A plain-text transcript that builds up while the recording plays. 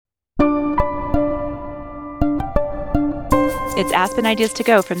It's Aspen Ideas to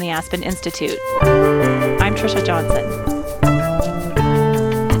Go from the Aspen Institute. I'm Trisha Johnson.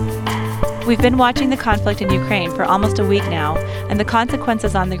 We've been watching the conflict in Ukraine for almost a week now, and the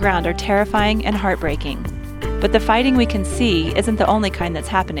consequences on the ground are terrifying and heartbreaking. But the fighting we can see isn't the only kind that's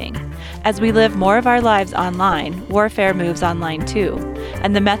happening. As we live more of our lives online, warfare moves online too,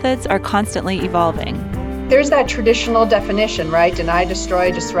 and the methods are constantly evolving. There's that traditional definition, right? Deny,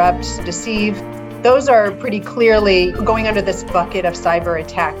 destroy, disrupt, deceive. Those are pretty clearly going under this bucket of cyber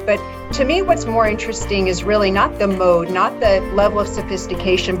attack. But to me, what's more interesting is really not the mode, not the level of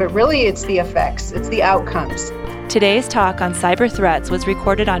sophistication, but really it's the effects, it's the outcomes. Today's talk on cyber threats was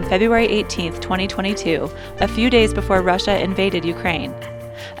recorded on February 18, 2022, a few days before Russia invaded Ukraine.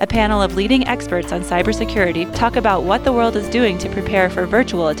 A panel of leading experts on cybersecurity talk about what the world is doing to prepare for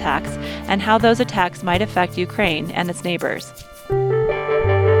virtual attacks and how those attacks might affect Ukraine and its neighbors.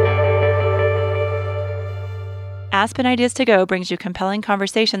 Aspen Ideas to Go brings you compelling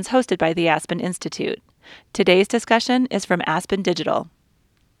conversations hosted by the Aspen Institute. Today's discussion is from Aspen Digital.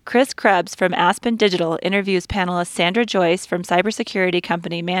 Chris Krebs from Aspen Digital interviews panelists Sandra Joyce from cybersecurity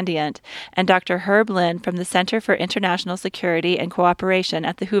company Mandiant and Dr. Herb Lin from the Center for International Security and Cooperation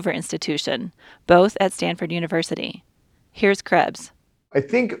at the Hoover Institution, both at Stanford University. Here's Krebs. I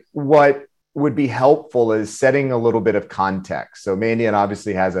think what would be helpful is setting a little bit of context. So Mandiant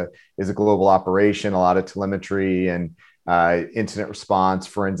obviously is a global operation, a lot of telemetry and incident response,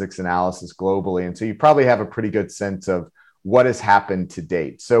 forensics analysis globally. And so you probably have a pretty good sense of what has happened to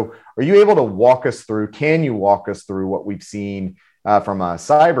date. So are you able to can you walk us through what we've seen from a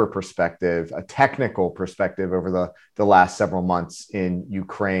cyber perspective, a technical perspective over the last several months in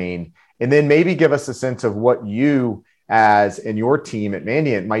Ukraine? And then maybe give us a sense of what you and your team at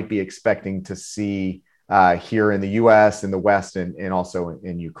Mandiant might be expecting to see here in the US, in the West, and also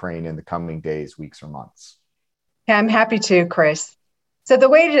in Ukraine in the coming days, weeks, or months. Yeah, I'm happy to, Chris. So the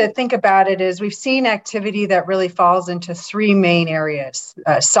way to think about it is we've seen activity that really falls into three main areas: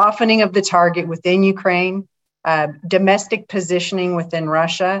 softening of the target within Ukraine, domestic positioning within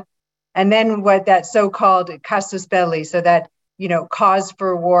Russia, and then what that so-called casus belli, so that, cause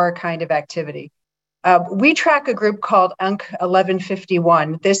for war kind of activity. We track a group called UNC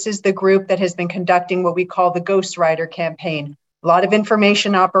 1151. This is the group that has been conducting what we call the Ghostwriter campaign. A lot of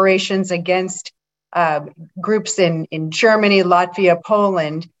information operations against groups in Germany, Latvia,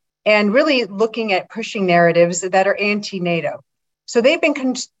 Poland, and really looking at pushing narratives that are anti-NATO. So they've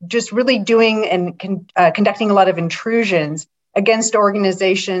been just really doing and conducting a lot of intrusions against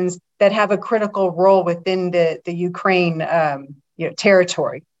organizations that have a critical role within the Ukraine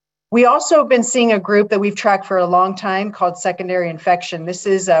territory. We also have been seeing a group that we've tracked for a long time called Secondary Infection. This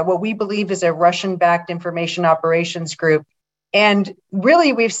is what we believe is a Russian-backed information operations group. And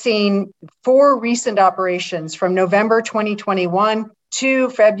really, we've seen 4 recent operations from November 2021 to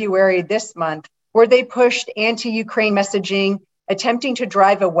February this month, where they pushed anti-Ukraine messaging, attempting to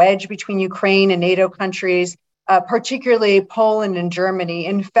drive a wedge between Ukraine and NATO countries, particularly Poland and Germany.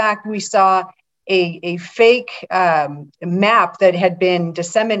 In fact, we saw a fake map that had been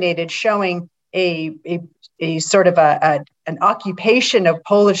disseminated showing a sort of an occupation of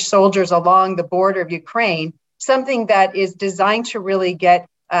Polish soldiers along the border of Ukraine, something that is designed to really get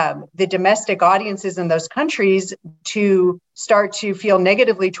the domestic audiences in those countries to start to feel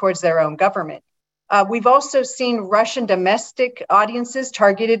negatively towards their own government. We've also seen Russian domestic audiences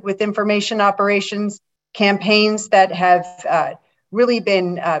targeted with information operations campaigns that have really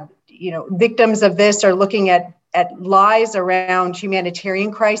been victims of this are looking at lies around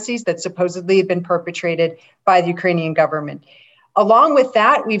humanitarian crises that supposedly have been perpetrated by the Ukrainian government. Along with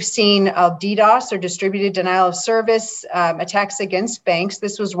that, we've seen DDoS, or distributed denial of service, attacks against banks.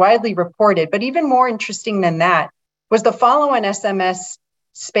 This was widely reported, but even more interesting than that was the follow-on SMS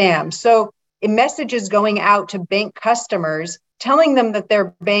spam. So messages going out to bank customers telling them that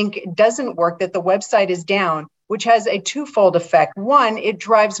their bank doesn't work, that the website is down, which has a twofold effect. One, it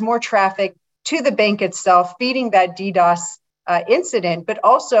drives more traffic to the bank itself, feeding that DDoS incident, but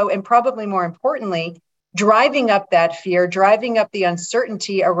also, and probably more importantly, driving up that fear, driving up the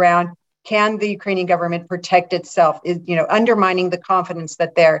uncertainty around, can the Ukrainian government protect itself, undermining the confidence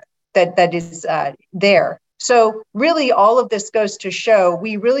that is there. So really, all of this goes to show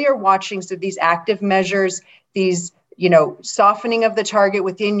we really are watching these active measures, these softening of the target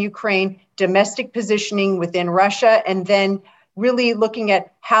within Ukraine, domestic positioning within Russia, and then really looking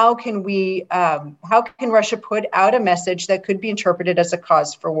at how can Russia put out a message that could be interpreted as a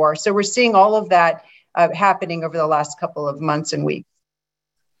cause for war. So we're seeing all of that happening over the last couple of months and weeks.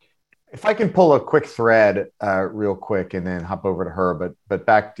 If I can pull a quick thread real quick and then hop over to her, but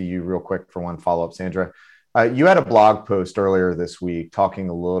back to you real quick for one follow-up, Sandra. You had a blog post earlier this week talking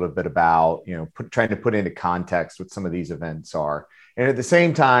a little bit about, trying to put into context what some of these events are. And at the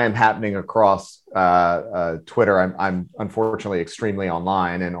same time, happening across Twitter, I'm unfortunately extremely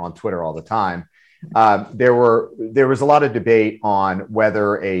online and on Twitter all the time. There was a lot of debate on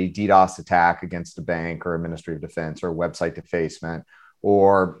whether a DDoS attack against a bank or a Ministry of Defense or website defacement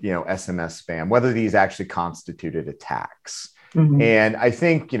or SMS spam, whether these actually constituted attacks. Mm-hmm. And I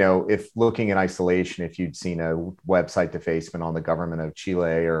think, if looking in isolation, if you'd seen a website defacement on the government of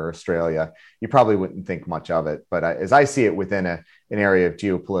Chile or Australia, you probably wouldn't think much of it. But as I see it within an area of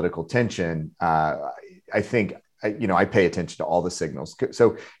geopolitical tension, I think, I pay attention to all the signals.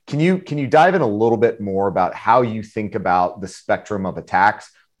 So can you dive in a little bit more about how you think about the spectrum of attacks,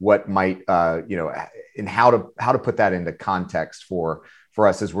 what might, and how to put that into context for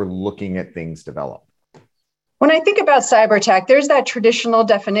us as we're looking at things develop? When I think about cyber attack, there's that traditional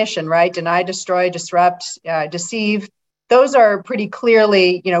definition, right? Deny, destroy, disrupt, deceive. Those are pretty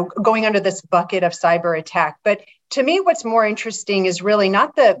clearly, going under this bucket of cyber attack. But to me, what's more interesting is really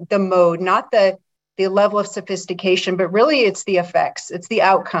not the mode, not the level of sophistication, but really it's the effects, it's the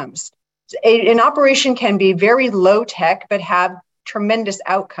outcomes. An operation can be very low tech, but have tremendous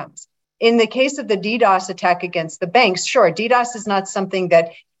outcomes. In the case of the DDoS attack against the banks, sure, DDoS is not something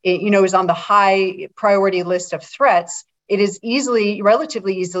that is on the high priority list of threats. It is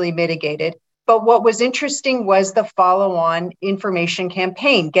relatively easily mitigated. But what was interesting was the follow-on information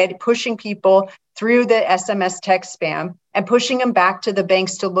campaign, pushing people through the SMS text spam and pushing them back to the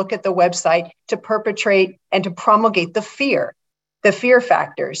banks to look at the website to perpetrate and to promulgate the fear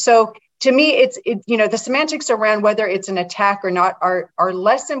factor. So to me, the semantics around whether it's an attack or not are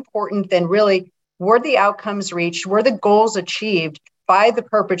less important than really were the outcomes reached, were the goals achieved by the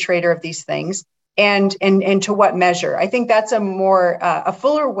perpetrator of these things, and to what measure. I think that's a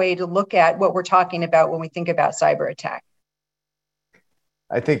fuller way to look at what we're talking about when we think about cyber attack.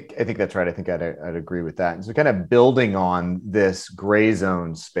 I think that's right. I think I'd agree with that. And so kind of building on this gray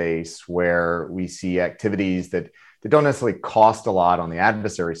zone space where we see activities that don't necessarily cost a lot on the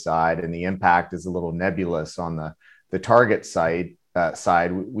adversary side, and the impact is a little nebulous on the target side.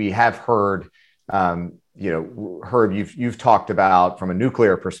 We have heard, Herb, you've talked about from a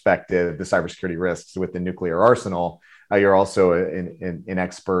nuclear perspective, the cybersecurity risks with the nuclear arsenal. You're also an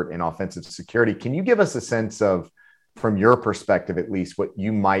expert in offensive security. Can you give us a sense of, from your perspective, at least, what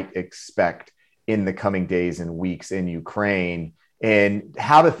you might expect in the coming days and weeks in Ukraine, and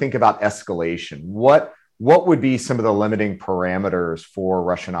how to think about escalation? What would be some of the limiting parameters for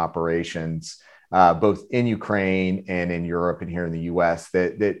Russian operations, both in Ukraine and in Europe and here in the US,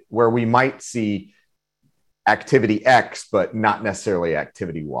 that where we might see activity X, but not necessarily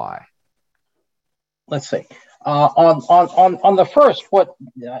activity Y? Let's see. On the first,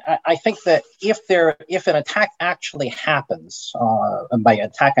 I think that if an attack actually happens, and by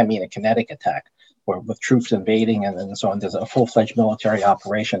attack I mean a kinetic attack, where with troops invading and so on, there's a full-fledged military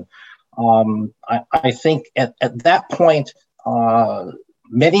operation. I think at that point,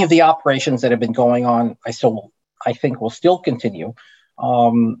 many of the operations that have been going on, I think will still continue.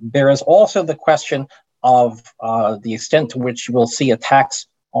 There is also the question of the extent to which you will see attacks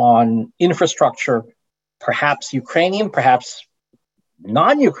on infrastructure, perhaps Ukrainian, perhaps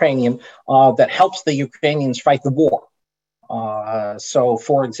non-Ukrainian, that helps the Ukrainians fight the war. So,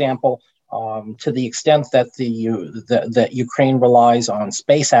 for example, to the extent that that Ukraine relies on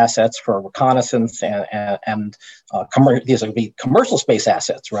space assets for reconnaissance and these would be commercial space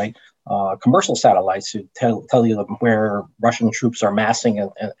assets, right? Commercial satellites to tell you where Russian troops are massing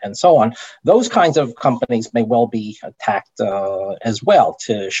and so on. Those kinds of companies may well be attacked as well,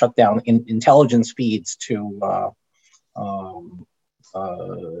 to shut down intelligence feeds to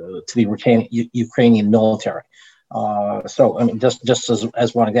the Ukrainian military. So, I mean, just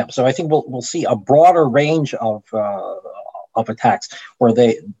as one example. So, I think we'll see a broader range of attacks where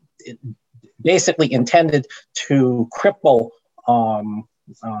they basically intended to cripple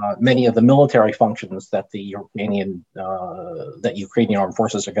many of the military functions that the Ukrainian armed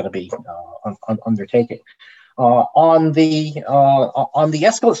forces are going to be undertaking. On the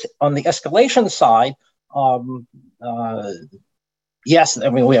escalation side, yes, I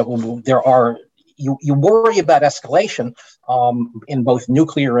mean there are. You worry about escalation in both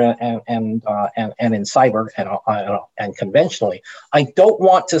nuclear and in cyber and conventionally. I don't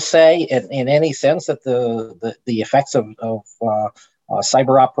want to say in any sense that the effects of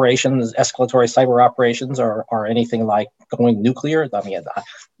cyber operations, escalatory cyber operations, are anything like going nuclear. I mean,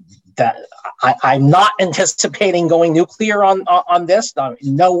 I'm not anticipating going nuclear on this.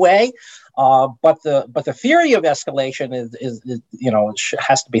 No way. But the theory of escalation is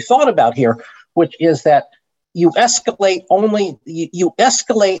has to be thought about here, which is that you escalate you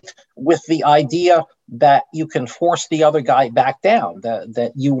escalate with the idea that you can force the other guy back down,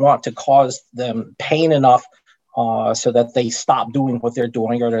 that you want to cause them pain enough so that they stop doing what they're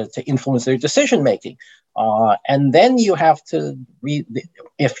doing, or to influence their decision making. And then you have to,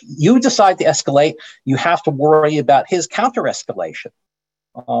 if you decide to escalate, you have to worry about his counter escalation.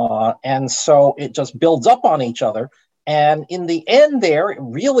 And so it just builds up on each other. And in the end there,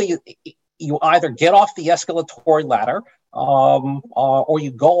 really, you either get off the escalatory ladder or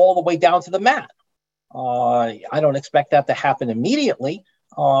you go all the way down to the mat. I don't expect that to happen immediately,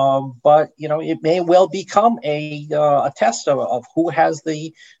 but it may well become a test of who has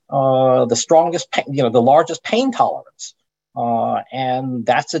the strongest pain, the largest pain tolerance, and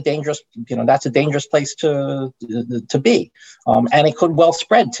that's a dangerous place to be, and it could well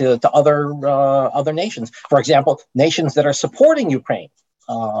spread to other nations. For example, nations that are supporting Ukraine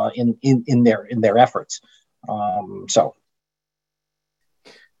in their efforts.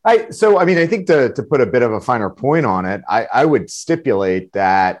 I think to put a bit of a finer point on it, I would stipulate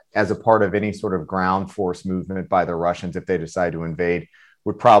that as a part of any sort of ground force movement by the Russians, if they decide to invade,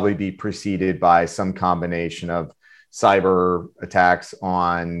 would probably be preceded by some combination of cyber attacks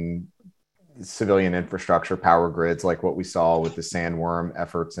on civilian infrastructure, power grids, like what we saw with the Sandworm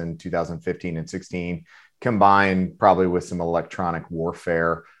efforts in 2015 and 16, combined probably with some electronic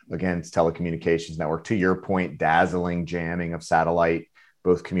warfare against telecommunications network. To your point, dazzling jamming of satellite,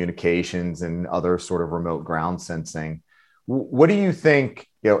 both communications and other sort of remote ground sensing. What do you think,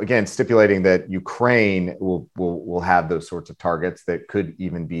 again, stipulating that Ukraine will have those sorts of targets that could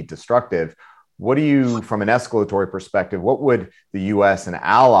even be destructive? What do you, from an escalatory perspective, what would the US and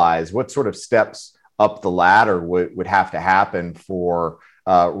allies, what sort of steps up the ladder would have to happen for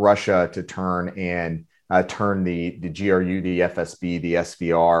Russia to turn the GRU, the FSB, the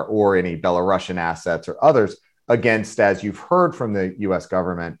SVR, or any Belarusian assets or others against, as you've heard from the US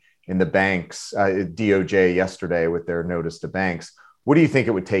government and the banks, DOJ yesterday with their notice to banks? What do you think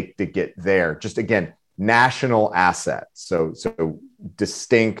it would take to get there? Just again, national assets. So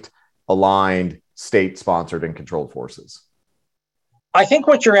distinct, aligned, state-sponsored and controlled forces. I think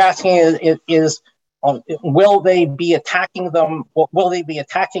what you're asking is will they be attacking them? Will they be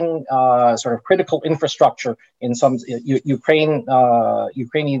attacking sort of critical infrastructure in some Ukrainian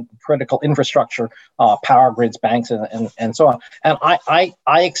critical infrastructure, power grids, banks, and so on? And I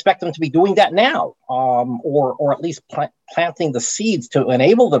expect them to be doing that now, or at least planting the seeds to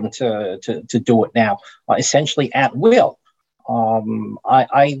enable them to do it now, essentially at will.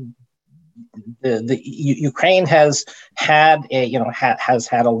 Ukraine has had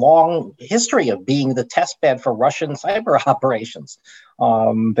a long history of being the test bed for Russian cyber operations.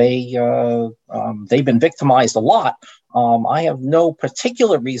 They've been victimized a lot. I have no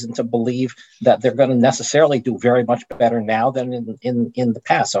particular reason to believe that they're going to necessarily do very much better now than in the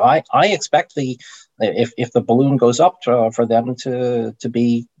past. So I expect if the balloon goes up for them to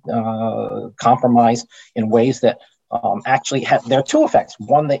be compromised in ways that actually there are two effects.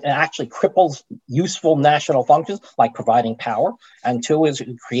 One, that it actually cripples useful national functions like providing power, and two is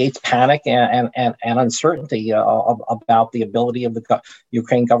it creates panic and uncertainty about the ability of the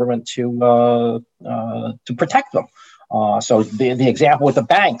Ukraine government to protect them. So the example with the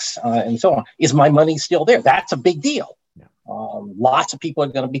banks and so on, is my money still there? That's a big deal. Yeah. Lots of people are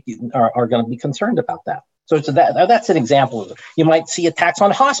going to be concerned about that. So that's an example of it. You might see attacks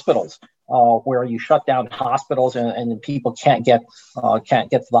on hospitals, where you shut down hospitals and people can't get to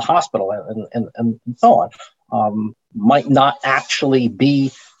the hospital and so on. Might not actually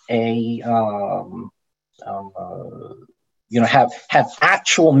be have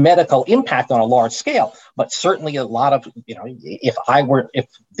actual medical impact on a large scale, but certainly a lot of if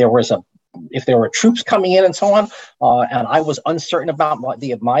there were troops coming in and so on, and I was uncertain about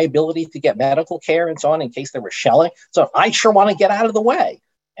my ability to get medical care and so on in case there was shelling, so I sure want to get out of the way.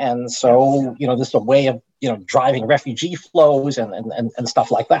 And so, this is a way of, driving refugee flows and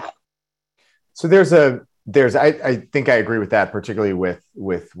stuff like that. So I think I agree with that, particularly with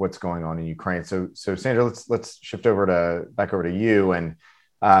what's going on in Ukraine. So Sandra, let's shift back over to you. And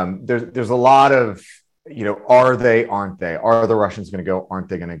there's a lot of, are they, aren't they? Are the Russians going to go? Aren't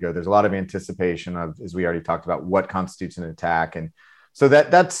they going to go? There's a lot of anticipation of, as we already talked about, what constitutes an attack. And so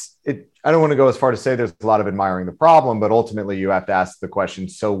that's it. I don't want to go as far to say there's a lot of admiring the problem, but ultimately you have to ask the question,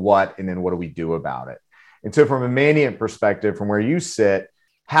 so what? And then what do we do about it? And so from a Mandiant perspective, from where you sit,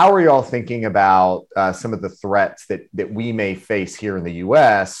 how are y'all thinking about some of the threats that we may face here in the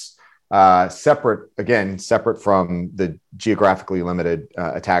US, separate from the geographically limited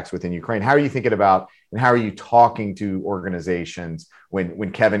attacks within Ukraine? How are you thinking about, and how are you talking to organizations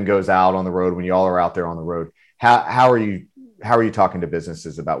when Kevin goes out on the road, when y'all are out there on the road? how are you talking to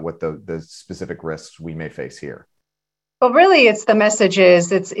businesses about what the specific risks we may face here? Well, really, it's the message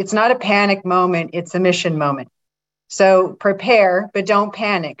is it's not a panic moment, it's a mission moment. So prepare, but don't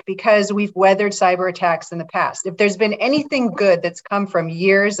panic, because we've weathered cyber attacks in the past. If there's been anything good that's come from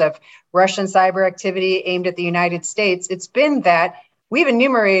years of Russian cyber activity aimed at the United States, it's been that we've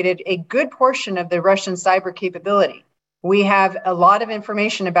enumerated a good portion of the Russian cyber capability. We have a lot of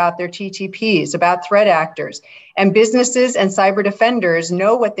information about their TTPs, about threat actors, and businesses and cyber defenders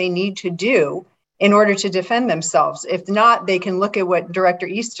know what they need to do in order to defend themselves. If not, they can look at what Director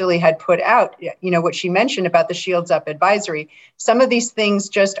Easterly had put out, what she mentioned about the Shields Up advisory. Some of these things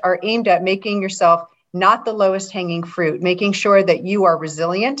just are aimed at making yourself not the lowest hanging fruit, making sure that you are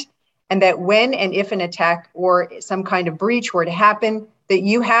resilient, and that when and if an attack or some kind of breach were to happen, that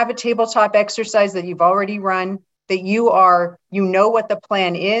you have a tabletop exercise that you've already run, that you know what the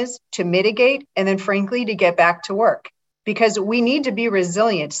plan is to mitigate, and then frankly, to get back to work. Because we need to be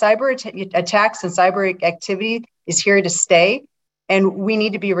resilient. Cyber attacks and cyber activity is here to stay. And we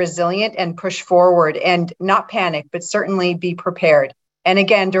need to be resilient and push forward and not panic, but certainly be prepared. And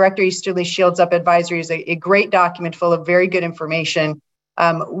again, Director Easterly's Shields Up advisory is a great document full of very good information.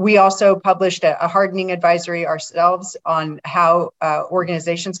 We also published a hardening advisory ourselves on how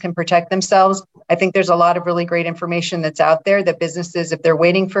organizations can protect themselves. I think there's a lot of really great information that's out there that businesses, if they're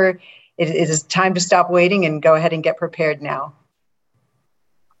waiting for, it is time to stop waiting and go ahead and get prepared now.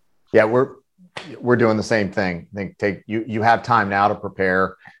 Yeah, we're doing the same thing. I think you have time now to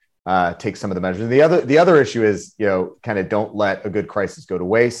prepare, take some of the measures. The other issue is, kind of don't let a good crisis go to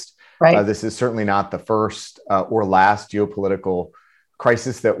waste. Right. This is certainly not the first or last geopolitical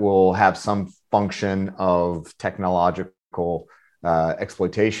crisis that will have some function of technological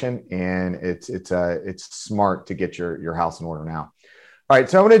exploitation, and it's smart to get your house in order now. All right,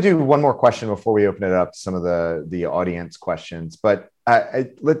 so I'm going to do one more question before we open it up to some of the audience questions. But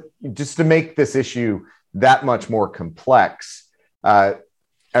just to make this issue that much more complex,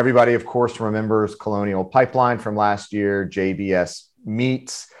 everybody, of course, remembers Colonial Pipeline from last year, JBS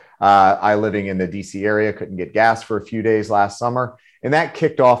meats. I, living in the DC area, couldn't get gas for a few days last summer. And that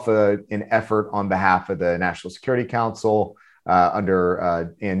kicked off an effort on behalf of the National Security Council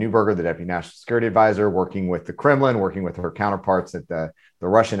under Ann Neuberger, the Deputy National Security Advisor, working with the Kremlin, working with her counterparts at the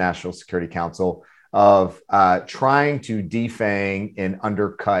Russian National Security Council, of trying to defang and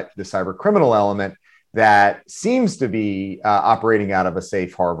undercut the cyber criminal element that seems to be operating out of a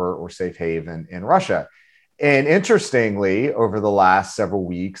safe harbor or safe haven in Russia. And interestingly, over the last several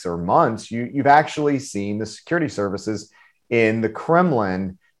weeks or months, you've actually seen the security services in the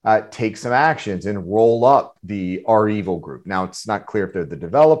Kremlin take some actions and roll up the R-Evil group. Now, it's not clear if they're the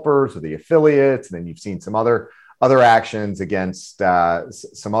developers or the affiliates. And then you've seen some other actions against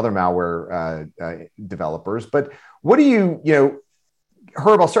some other malware developers. But what do you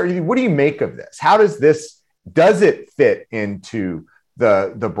Herb, I'll start with you. What do you make of this? How does it fit into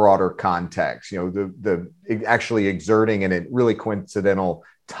the broader context? The actually exerting in a really coincidental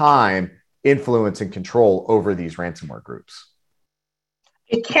time influence and control over these ransomware groups.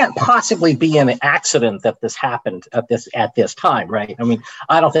 It can't possibly be an accident that this happened at this time, right? I mean,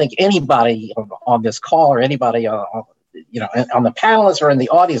 I don't think anybody on this call or anybody on the panelists or in the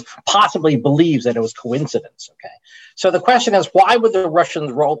audience possibly believes that it was coincidence. Okay, so the question is, why would the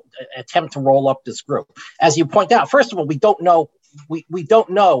Russians attempt to roll up this group? As you point out, first of all, we don't know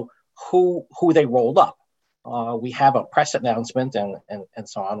who they rolled up. We have a press announcement and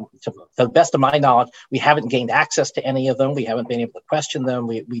so on. To the best of my knowledge, we haven't gained access to any of them. We haven't been able to question them.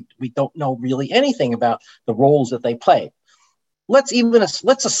 We don't know really anything about the roles that they play. Let's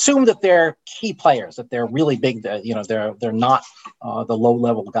assume that they're key players, that they're really big. They're not the low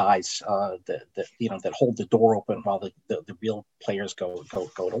level guys that hold the door open while the real players go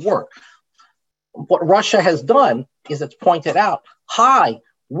to work. What Russia has done is it's pointed out, hi,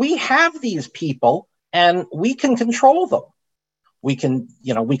 we have these people, and we can control them. We can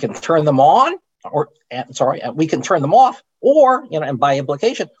turn them on, we can turn them off, or, and by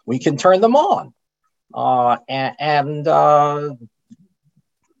implication, we can turn them on. I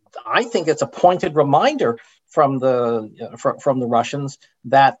think it's a pointed reminder from the Russians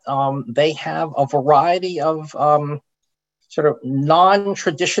that they have a variety of sort of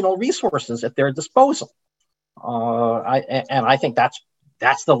non-traditional resources at their disposal. I think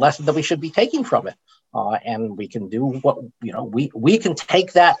that's the lesson that we should be taking from it. And we can do what, we can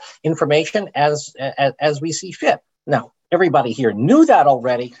take that information as we see fit. Now, everybody here knew that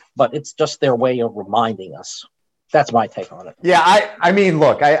already, but it's just their way of reminding us. That's my take on it. Yeah, I mean,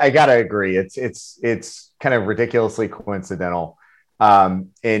 look, I gotta agree. It's kind of ridiculously coincidental.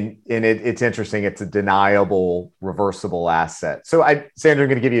 It's interesting. It's a deniable, reversible asset. So Sandra, I'm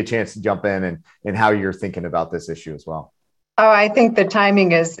going to give you a chance to jump in and how you're thinking about this issue as well. Oh, I think the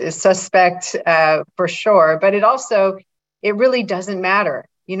timing is suspect for sure, but it really doesn't matter.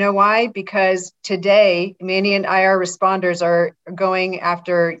 You know why? Because today, Mandiant IR responders are going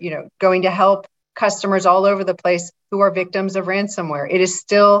to help customers all over the place who are victims of ransomware. It is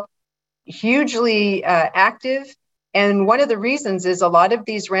still hugely active. And one of the reasons is a lot of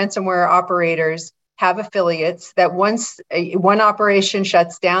these ransomware operators have affiliates that once one operation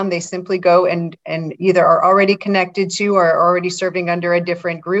shuts down, they simply go and either are already connected to or are already serving under a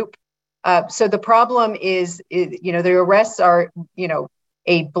different group. So the problem is, the arrests are,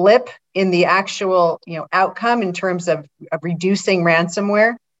 a blip in the actual, outcome in terms of reducing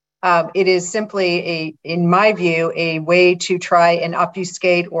ransomware. It is simply in my view, a way to try and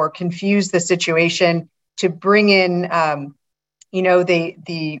obfuscate or confuse the situation to bring in,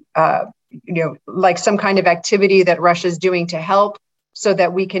 like some kind of activity that Russia's doing to help, so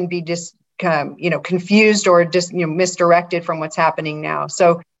that we can be just, confused or just, misdirected from what's happening now.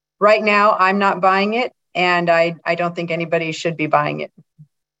 So right now, I'm not buying it, and I don't think anybody should be buying it.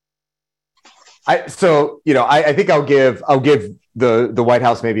 I think I'll give the White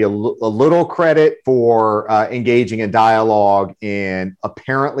House maybe a little credit for engaging in dialogue and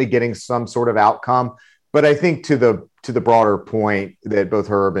apparently getting some sort of outcome. But I think to the broader point that both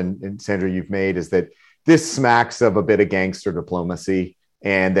Herb and Sandra you've made is that this smacks of a bit of gangster diplomacy,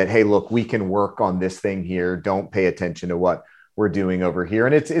 and that, hey, look, we can work on this thing here. Don't pay attention to what we're doing over here.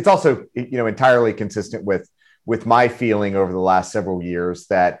 And it's also entirely consistent with my feeling over the last several years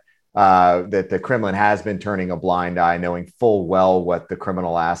that the Kremlin has been turning a blind eye, knowing full well what the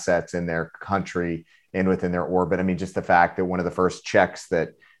criminal assets in their country and within their orbit. I mean, just the fact that one of the first checks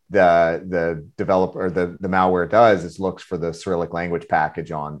that the developer, the malware does is looks for the Cyrillic language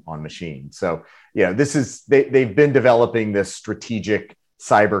package on machines. So, they've been developing this strategic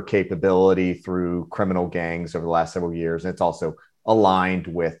cyber capability through criminal gangs over the last several years. And it's also aligned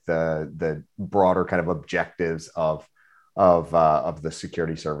with the broader kind of objectives of the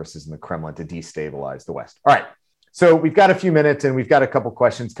security services in the Kremlin to destabilize the West. All right. So we've got a few minutes and we've got a couple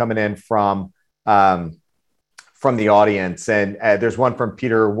questions coming in from the audience. And there's one from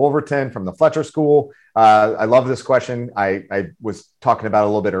Peter Wolverton from the Fletcher School. I love this question. I was talking about it a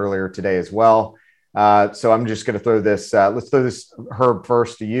little bit earlier today as well. So I'm just going to throw this, let's throw this, Herb,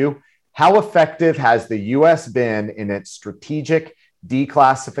 first to you. How effective has the U.S. been in its strategic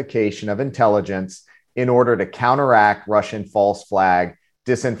declassification of intelligence in order to counteract Russian false flag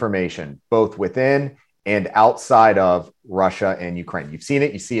disinformation, both within and outside of Russia and Ukraine? You've seen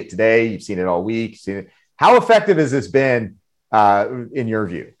it. You see it today. You've seen it all week. You've seen it. How effective has this been in your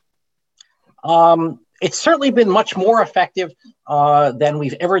view? It's certainly been much more effective than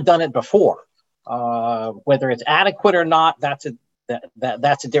we've ever done it before. Whether it's adequate or not, that's a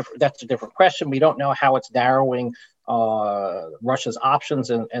different question. We don't know how it's narrowing Russia's options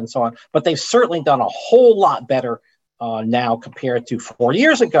and so on. But they've certainly done a whole lot better now compared to 4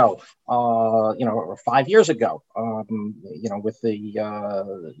 years ago, or 5 years ago, with the,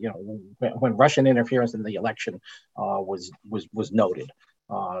 when Russian interference in the election was noted.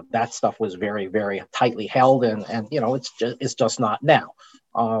 That stuff was very, very tightly held, and it's just not now.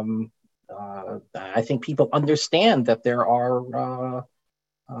 I think people understand that there are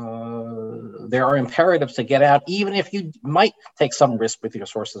imperatives to get out, even if you might take some risk with your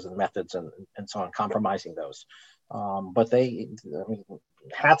sources and methods and so on, compromising those. But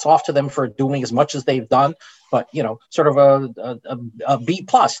hats off to them for doing as much as they've done. But sort of a B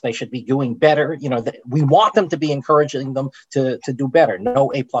plus. They should be doing better. We want them to be encouraging them to do better.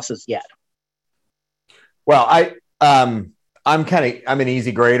 No A pluses yet. Well, I'm an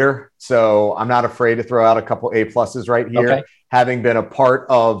easy grader, so I'm not afraid to throw out a couple A pluses right here. Okay. Having been a part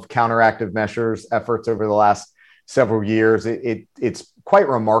of counteractive measures efforts over the last several years, it's quite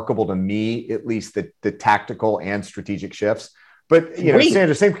remarkable to me, at least the tactical and strategic shifts. But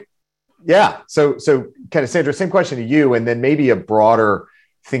Sandra, So Sandra, same question to you, and then maybe a broader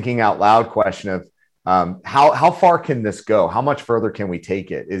thinking out loud question of how far can this go? How much further can we take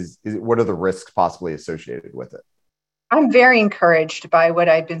it? What are the risks possibly associated with it? I'm very encouraged by what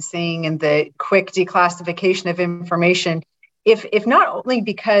I've been seeing in the quick declassification of information, if not only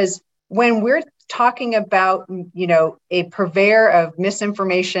because when we're talking about, a purveyor of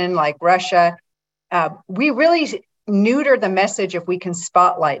misinformation like Russia, we really neuter the message if we can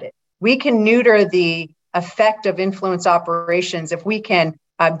spotlight it. We can neuter the effect of influence operations if we can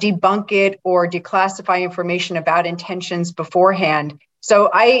debunk it or declassify information about intentions beforehand. So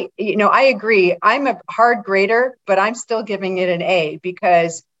I agree. I'm a hard grader, but I'm still giving it an A,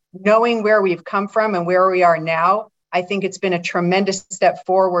 because knowing where we've come from and where we are now, I think it's been a tremendous step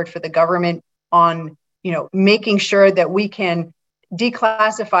forward for the government on, making sure that we can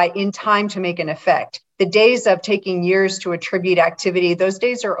declassify in time to make an effect. The days of taking years to attribute activity, those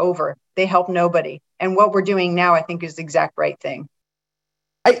days are over. They help nobody. And what we're doing now, I think, is the exact right thing.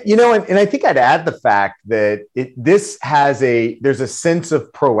 And I think I'd add the fact that there's a sense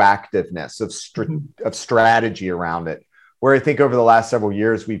of proactiveness, of strategy around it, where I think over the last several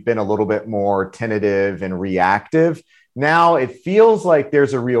years, we've been a little bit more tentative and reactive. Now it feels like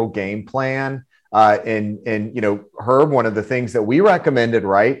there's a real game plan. Herb, one of the things that we recommended,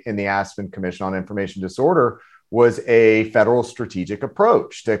 right, in the Aspen Commission on Information Disorder was a federal strategic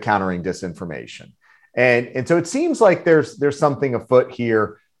approach to countering disinformation. And so it seems like there's something afoot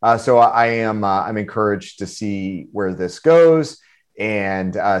here. So I'm encouraged to see where this goes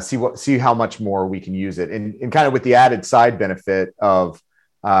and see how much more we can use it. And kind of with the added side benefit of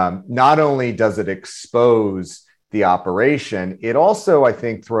not only does it expose the operation, it also, I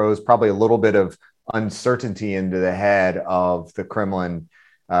think, throws probably a little bit of uncertainty into the head of the Kremlin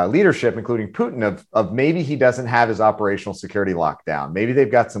leadership, including Putin, of maybe he doesn't have his operational security locked down. Maybe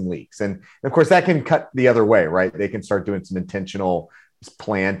they've got some leaks. And of course, that can cut the other way, right? They can start doing some intentional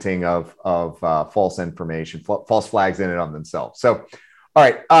planting of false information, false flags in it on themselves. So, all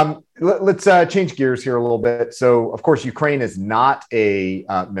right, let's change gears here a little bit. So, of course, Ukraine is not a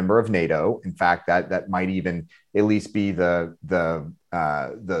member of NATO. In fact, that might even at least be the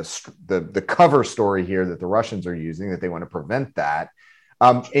cover story here that the Russians are using, that they want to prevent that.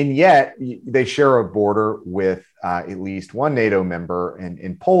 And yet they share a border with at least one NATO member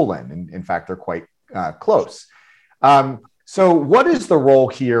in Poland. And in fact, they're quite close. So what is the role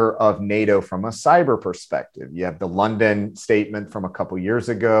here of NATO from a cyber perspective? You have the London statement from a couple of years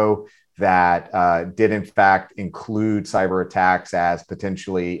ago that did in fact include cyber attacks as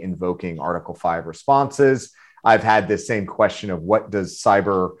potentially invoking Article 5 responses. I've had this same question of what does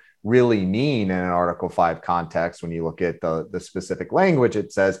cyber really mean in an Article 5 context. When you look at the specific language,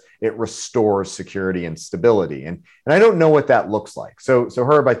 it says it restores security and stability. And I don't know what that looks like. So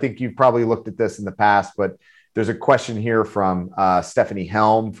Herb, I think you've probably looked at this in the past, but there's a question here from Stephanie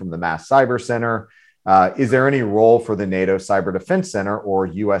Helm from the Mass Cyber Center. Is there any role for the NATO Cyber Defense Center or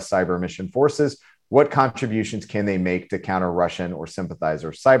U.S. Cyber Mission Forces? What contributions can they make to counter Russian or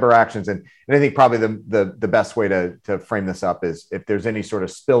sympathizer cyber actions? And I think probably the best way to frame this up is if there's any sort of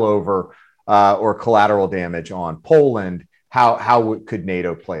spillover or collateral damage on Poland, how could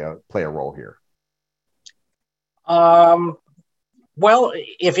NATO play a role here? Well,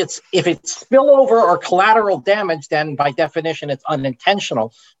 if it's spillover or collateral damage, then by definition it's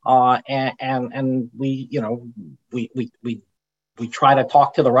unintentional, and we try to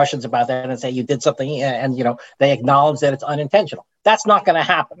talk to the Russians about that and say you did something, and they acknowledge that it's unintentional. That's not going to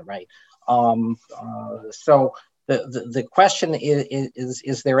happen, right? So the question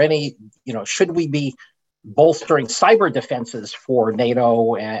is there any, should we be bolstering cyber defenses for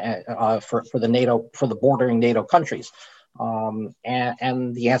NATO for the bordering NATO countries?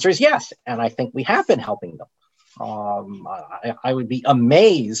 And the answer is yes. And I think we have been helping them. I would be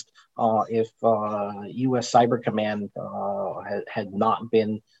amazed if U.S. Cyber Command had not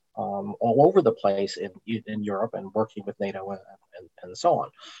been all over the place in Europe and working with NATO and so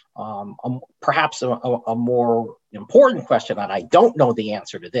on. Perhaps a more important question, and I don't know the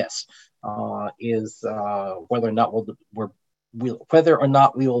answer to this, is whether or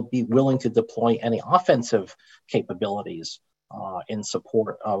not we will be willing to deploy any offensive capabilities in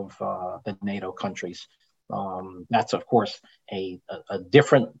support of the NATO countries. That's, of course, a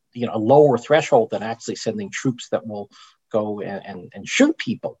different, lower threshold than actually sending troops that will go and shoot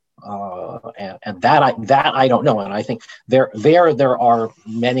people. And that I don't know. And I think there are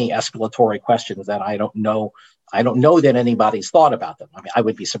many escalatory questions that I don't know that anybody's thought about them. I mean, I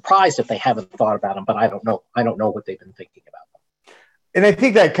would be surprised if they haven't thought about them, but I don't know what they've been thinking about them. And I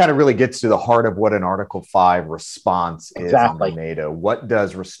think that kind of really gets to the heart of what an Article 5 response is Exactly. under NATO. What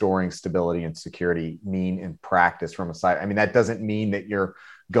does restoring stability and security mean in practice from a side? I mean, that doesn't mean that you're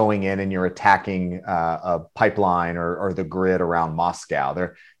going in and you're attacking a pipeline or the grid around Moscow.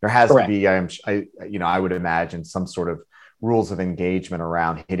 There has Correct. to be, I would imagine, some sort of rules of engagement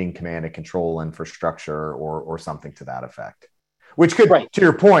around hitting command and control infrastructure or something to that effect, which could, right, to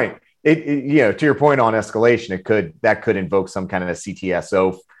your point, to your point on escalation, that could invoke some kind of a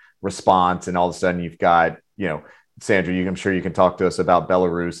CTSO response, and all of a sudden you've got, Sandra, I'm sure you can talk to us about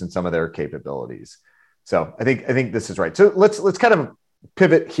Belarus and some of their capabilities. So I think this is right. So let's kind of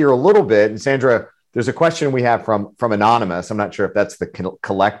pivot here a little bit, and Sandra, there's a question we have from Anonymous. I'm not sure if that's the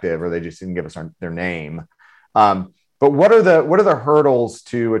collective or they just didn't give us their name. But what are the hurdles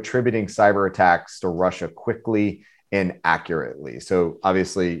to attributing cyber attacks to Russia quickly and accurately? So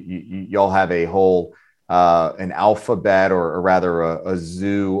obviously, y'all have a whole an alphabet, or rather a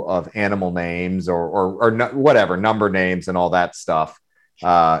zoo of animal names, or whatever, number names and all that stuff.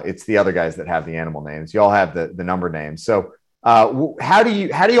 It's the other guys that have the animal names. Y'all have the number names. So how do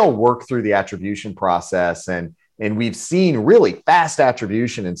y'all work through the attribution process? And we've seen really fast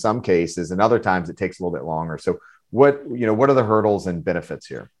attribution in some cases, and other times it takes a little bit longer. So what are the hurdles and benefits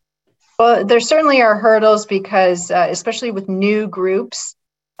here? Well, there certainly are hurdles because, especially with new groups,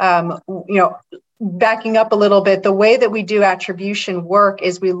 backing up a little bit, the way that we do attribution work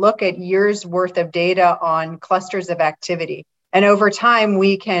is we look at years worth of data on clusters of activity. And over time,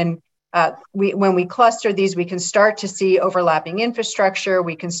 we can, when we cluster these, we can start to see overlapping infrastructure.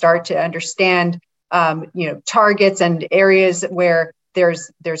 We can start to understand, targets and areas where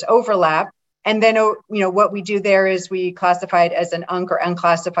there's overlap. And then, what we do there is we classify it as an UNC or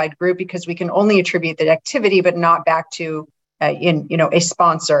unclassified group because we can only attribute the activity, but not back to, a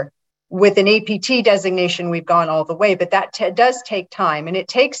sponsor. With an APT designation, we've gone all the way, but that does take time. And it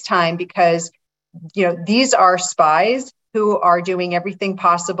takes time because, these are spies who are doing everything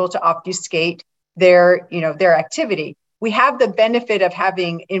possible to obfuscate their activity. We have the benefit of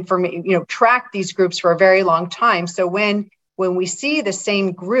having tracked these groups for a very long time. So when we see the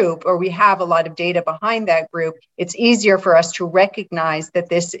same group, or we have a lot of data behind that group, it's easier for us to recognize that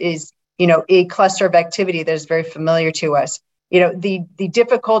this is, a cluster of activity that is very familiar to us. The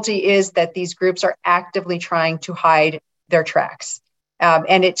difficulty is that these groups are actively trying to hide their tracks.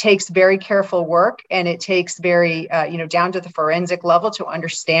 And it takes very careful work, and it takes very, down to the forensic level to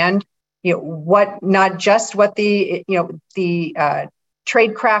understand, not just what the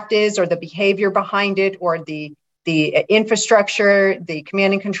tradecraft is, or the behavior behind it, or the infrastructure, the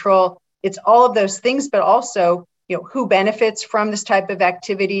command and control. It's all of those things, but also, who benefits from this type of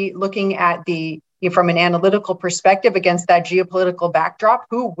activity, looking at from an analytical perspective against that geopolitical backdrop,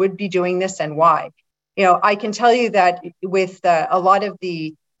 who would be doing this and why. I can tell you that with a lot of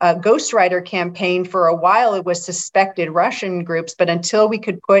the Ghostwriter campaign, for a while, it was suspected Russian groups, but until we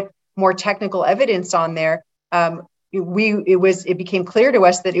could put more technical evidence on there, it became clear to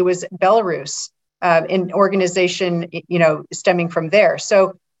us that it was Belarus, an organization, stemming from there.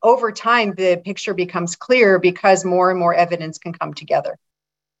 So over time, the picture becomes clear because more and more evidence can come together.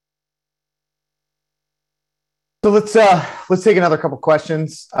 So let's take another couple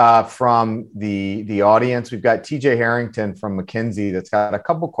questions from the audience. We've got TJ Harrington from McKinsey that's got a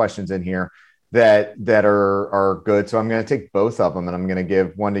couple questions in here that are good. So I'm going to take both of them, and I'm going to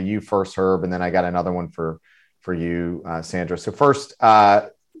give one to you first, Herb, and then I got another one for you, Sandra. So first,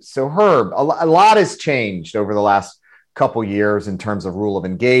 so Herb, a lot has changed over the last couple years in terms of rule of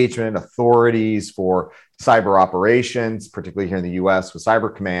engagement, authorities for cyber operations, particularly here in the U.S. with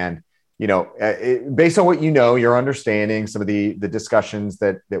Cyber Command. Based on what your understanding, some of the discussions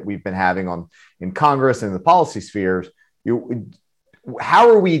that we've been having in Congress and in the policy spheres, how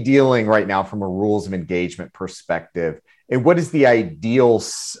are we dealing right now from a rules of engagement perspective, and what is the ideal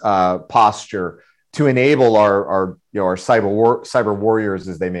posture to enable our cyber warriors,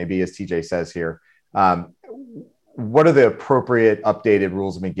 as they may be, as TJ says here? What are the appropriate updated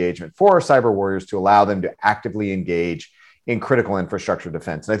rules of engagement for our cyber warriors to allow them to actively engage in critical infrastructure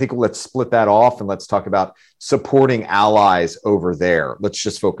defense? And I think let's split that off and let's talk about supporting allies over there. Let's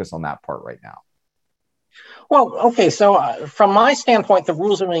just focus on that part right now. Well, okay. So from my standpoint, the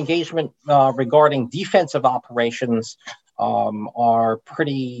rules of engagement regarding defensive operations are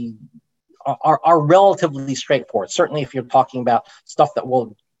relatively straightforward. Certainly, if you're talking about stuff that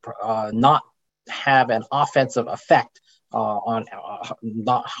will not have an offensive effect on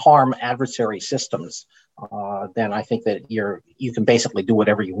not harm adversary systems, then I think that you can basically do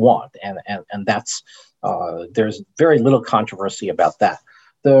whatever you want, and that's there's very little controversy about that.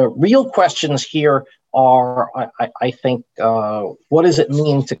 The real questions here are, I think, what does it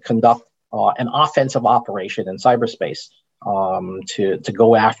mean to conduct an offensive operation in cyberspace to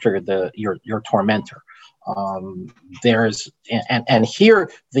go after your tormentor? Here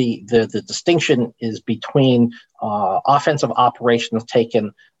the distinction is between offensive operations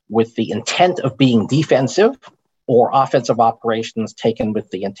taken with the intent of being defensive, or offensive operations taken with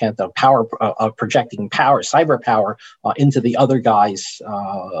the intent of projecting power, cyber power, into the other guy's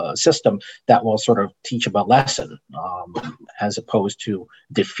system that will sort of teach him a lesson, as opposed to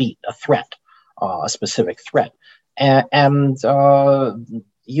defeat a threat, a specific threat. And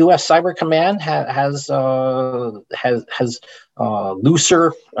U.S. Cyber Command has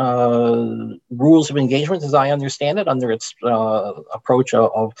looser rules of engagement, as I understand it, under its approach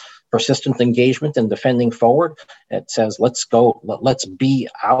of persistent engagement and defending forward. It says, let's be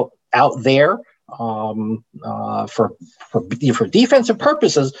out there for defensive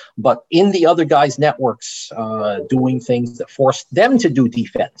purposes, but in the other guy's networks, doing things that force them to do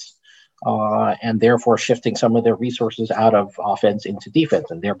defense. And therefore shifting some of their resources out of offense into defense,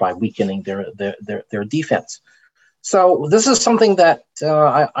 and thereby weakening their defense. So this is something that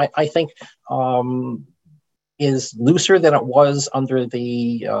I think is looser than it was under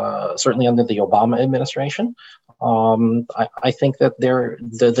certainly under the Obama administration. I think that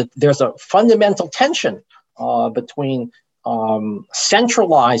there's a fundamental tension between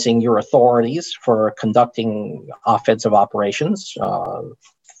centralizing your authorities for conducting offensive operations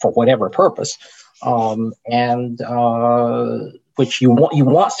for whatever purpose, and which you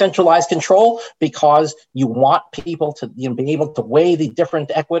want centralized control because you want people to be able to weigh the different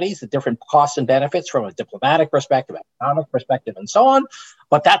equities, the different costs and benefits from a diplomatic perspective, economic perspective, and so on.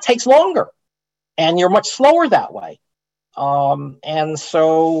 But that takes longer, and you're much slower that way. And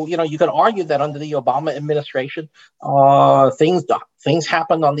so, you can argue that under the Obama administration, things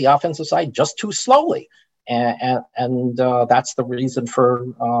happened on the offensive side just too slowly. And that's the reason for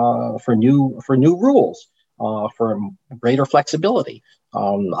new rules, for greater flexibility.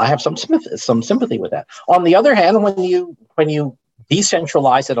 I have some sympathy with that. On the other hand, when you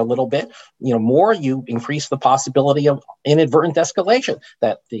decentralize it a little bit, more, you increase the possibility of inadvertent escalation.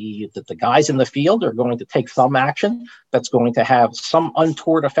 That the guys in the field are going to take some action that's going to have some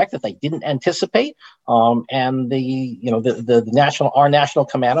untoward effect that they didn't anticipate, and our national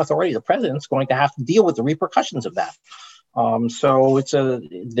command authority, the president's going to have to deal with the repercussions of that. So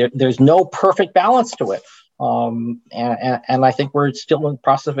there's no perfect balance to it, and I think we're still in the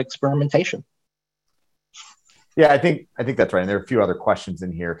process of experimentation. Yeah, I think that's right. And there are a few other questions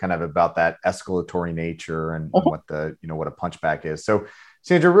in here, kind of about that escalatory nature and what what a punchback is. So,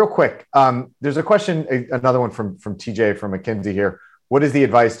 Sandra, real quick, there's a question, another one from TJ from McKinsey here. What is the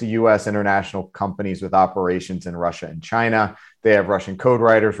advice to U.S. international companies with operations in Russia and China? They have Russian code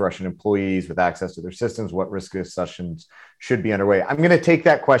writers, Russian employees with access to their systems. What risk assessments should be underway? I'm going to take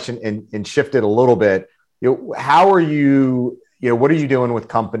that question and shift it a little bit. How are you? What are you doing with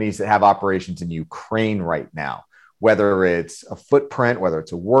companies that have operations in Ukraine right now? Whether it's a footprint, whether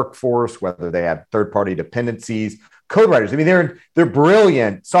it's a workforce, whether they have third-party dependencies, code writers. I mean, they're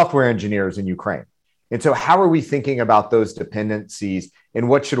brilliant software engineers in Ukraine. And so how are we thinking about those dependencies, and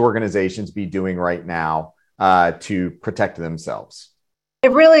what should organizations be doing right now to protect themselves?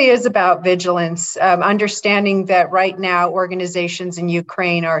 It really is about vigilance, understanding that right now organizations in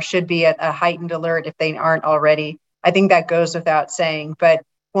Ukraine should be at a heightened alert if they aren't already. I think that goes without saying. But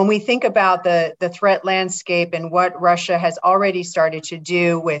when we think about the threat landscape and what Russia has already started to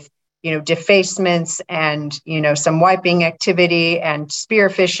do with, defacements and, some wiping activity and spear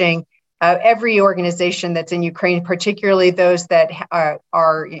phishing, every organization that's in Ukraine, particularly those that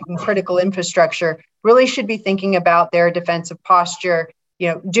are in critical infrastructure, really should be thinking about their defensive posture,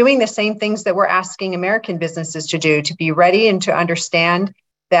 doing the same things that we're asking American businesses to do, to be ready and to understand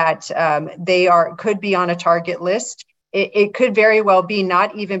that they could be on a target list. It could very well be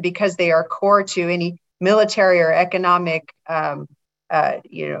not even because they are core to any military or economic,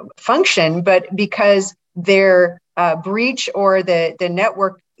 function, but because their breach or the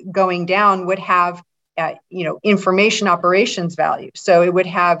network going down would have, information operations value. So it would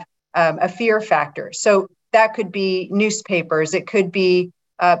have a fear factor. So that could be newspapers. It could be,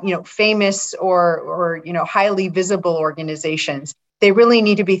 famous or highly visible organizations. They really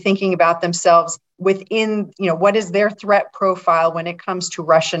need to be thinking about themselves within, what is their threat profile when it comes to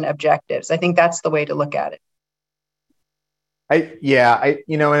Russian objectives. I think that's the way to look at it.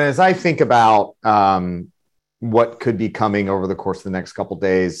 And as I think about what could be coming over the course of the next couple of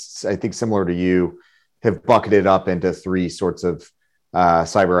days, I think similar to you, have bucketed up into three sorts of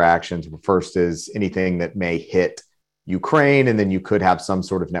cyber actions. First is anything that may hit Ukraine, and then you could have some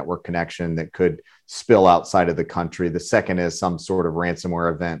sort of network connection that could spill outside of the country. The second is some sort of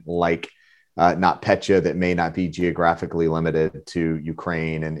ransomware event like NotPetya that may not be geographically limited to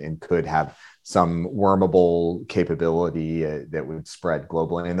Ukraine and could have some wormable capability that would spread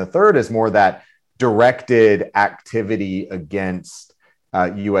globally. And the third is more that directed activity against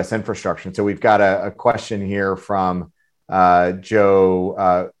U.S. infrastructure. And so we've got a question here from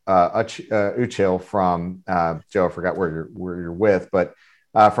Joe Uchil from Joe, I forgot where you're with, but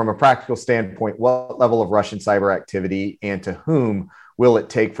from a practical standpoint, what level of Russian cyber activity and to whom will it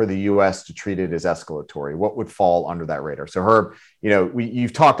take for the U.S. to treat it as escalatory? What would fall under that radar? So Herb,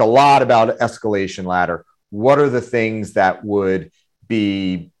 you've talked a lot about escalation ladder. What are the things that would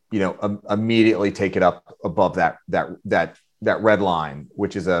be, immediately take it up above that red line,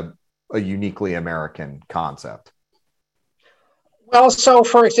 which is a uniquely American concept? Well, so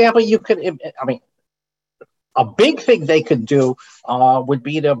for example, a big thing they could do would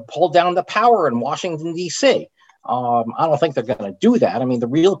be to pull down the power in Washington, D.C. I don't think they're going to do that. I mean,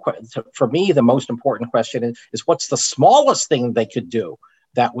 for me, the most important question is what's the smallest thing they could do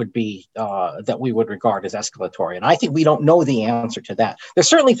that would be that we would regard as escalatory. And I think we don't know the answer to that. There's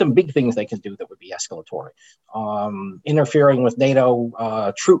certainly some big things they can do that would be escalatory. Interfering with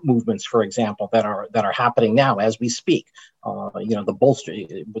NATO troop movements, for example, that are happening now as we speak.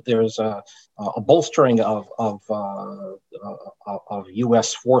 There's a bolstering of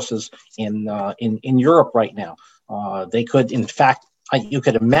U.S. forces in Europe right now. They could, in fact, you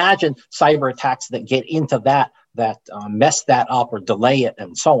could imagine cyber attacks that get into that mess that up or delay it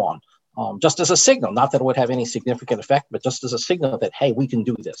and so on, just as a signal, not that it would have any significant effect, but just as a signal that, hey, we can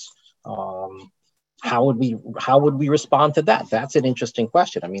do this. How would we respond to that? That's an interesting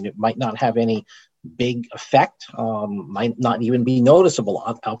question. I mean, it might not have any big effect, might not even be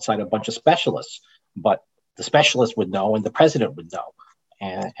noticeable outside a bunch of specialists, but the specialists would know and the president would know,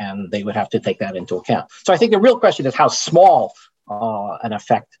 and they would have to take that into account. So I think the real question is how small an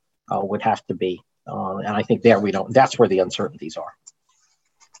effect would have to be. And I think that's where the uncertainties are.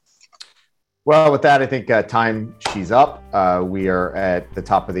 Well, with that, I think time she's up. We are at the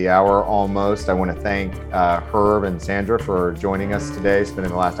top of the hour almost. I want to thank Herb and Sandra for joining us today,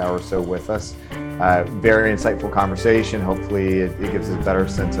 spending the last hour or so with us. Very insightful conversation. Hopefully it gives us a better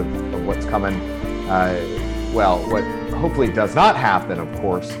sense of what's coming. What hopefully does not happen, of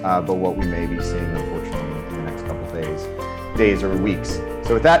course, but what we may be seeing, unfortunately, in the next couple of days or weeks.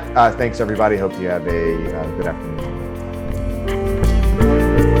 So with that, thanks everybody. Hope you have a good afternoon.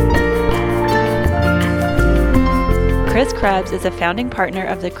 Chris Krebs is a founding partner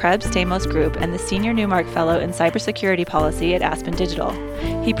of the Krebs Stamos Group and the Senior Newmark Fellow in Cybersecurity Policy at Aspen Digital.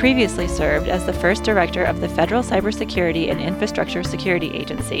 He previously served as the first director of the Federal Cybersecurity and Infrastructure Security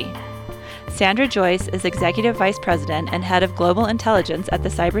Agency. Sandra Joyce is Executive Vice President and Head of Global Intelligence at the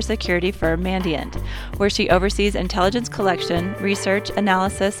cybersecurity firm Mandiant, where she oversees intelligence collection, research,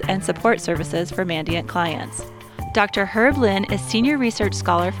 analysis, and support services for Mandiant clients. Dr. Herb Lin is Senior Research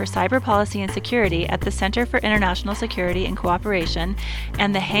Scholar for Cyber Policy and Security at the Center for International Security and Cooperation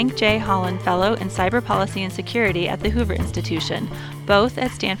and the Hank J. Holland Fellow in Cyber Policy and Security at the Hoover Institution, both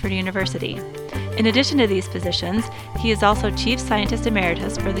at Stanford University. In addition to these positions, he is also Chief Scientist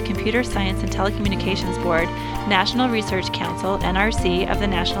Emeritus for the Computer Science and Telecommunications Board, National Research Council, NRC, of the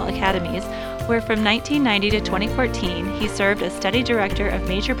National Academies, where from 1990 to 2014, he served as Study Director of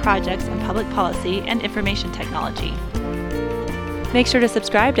Major Projects in Public Policy and Information Technology. Make sure to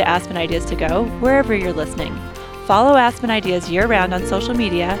subscribe to Aspen Ideas to Go wherever you're listening. Follow Aspen Ideas year-round on social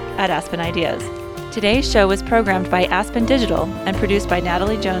media at Aspen Ideas. Today's show was programmed by Aspen Digital and produced by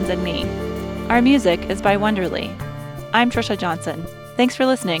Natalie Jones and me. Our music is by Wonderly. I'm Trisha Johnson. Thanks for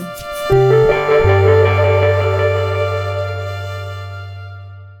listening.